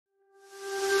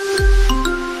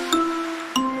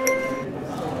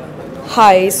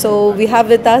Hi, so we have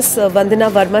with us Vandana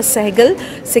Verma Sehgal,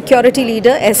 Security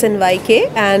Leader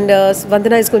SNYK, and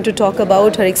Vandana is going to talk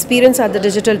about her experience at the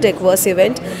Digital Tech Verse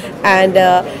event and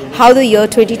how the year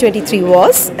 2023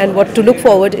 was and what to look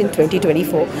forward in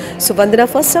 2024. So Vandana,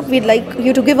 first up, we'd like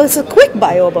you to give us a quick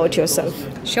bio about yourself.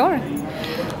 Sure.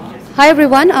 Hi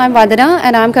everyone, I'm Vandana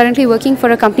and I'm currently working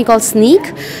for a company called Sneak,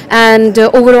 and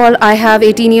overall I have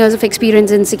 18 years of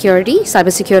experience in security,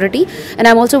 cybersecurity, and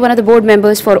I'm also one of the board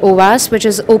members for OWASP, which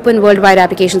is Open Worldwide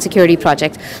Application Security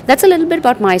Project. That's a little bit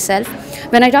about myself.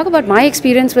 When I talk about my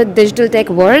experience with Digital Tech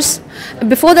Verse,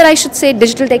 before that I should say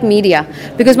Digital Tech Media,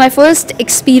 because my first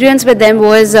experience with them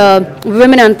was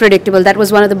Women Unpredictable. That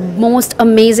was one of the most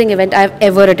amazing events I've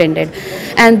ever attended.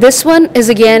 And this one is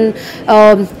again,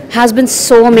 has been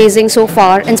so amazing so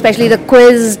far, and especially the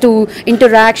quiz to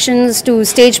interactions to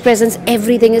stage presence,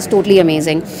 everything is totally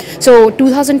amazing. So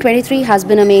 2023 has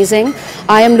been amazing.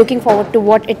 I am looking forward to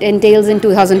what it entails in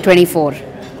 2024.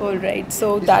 All right,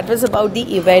 so that was about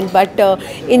the event, but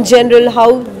in general,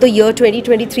 how the year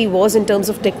 2023 was in terms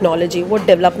of technology? What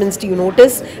developments do you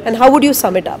notice and how would you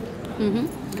sum it up?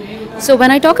 So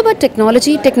when I talk about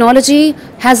technology, technology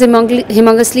has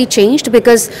humongously changed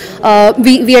because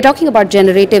we are talking about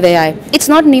generative AI. It's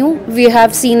not new. We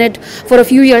have seen it for a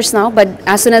few years now, but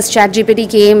as soon as ChatGPT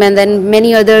came and then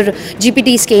many other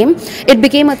GPTs came, it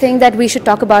became a thing that we should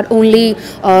talk about only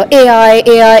AI.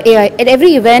 At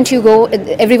every event you go,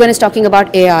 everyone is talking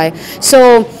about AI.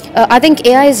 So I think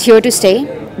AI is here to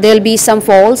stay. There'll be some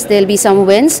falls, there'll be some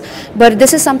wins, but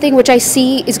this is something which I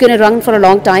see is going to run for a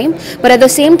long time. But at the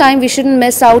same time, we shouldn't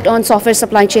miss out on software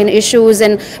supply chain issues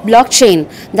and blockchain.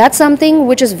 That's something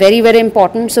which is very, very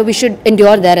important, so we should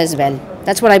endure that as well.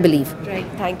 That's what I believe. Right.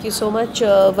 Thank you so much,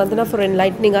 Vandana, for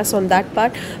enlightening us on that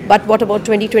part. But what about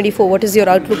 2024? What is your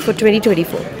outlook for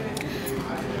 2024?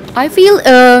 I feel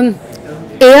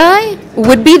AI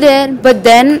would be there, but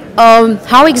then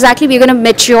how exactly we're going to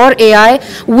mature AI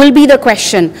will be the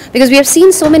question, because we have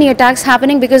seen so many attacks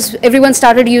happening because everyone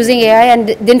started using AI and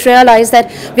didn't realize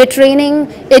that we're training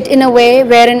it in a way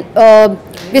wherein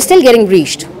we're still getting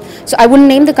breached. So I wouldn't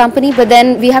name the company, but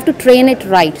then we have to train it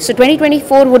right. So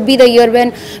 2024 would be the year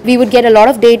when we would get a lot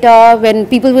of data, when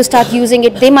people will start using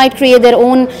it. They might create their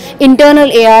own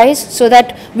internal AIs, so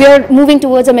that we are moving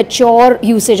towards a mature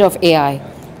usage of AI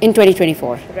in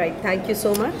 2024. Right. Thank you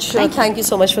so much. Thank you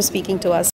so much for speaking to us.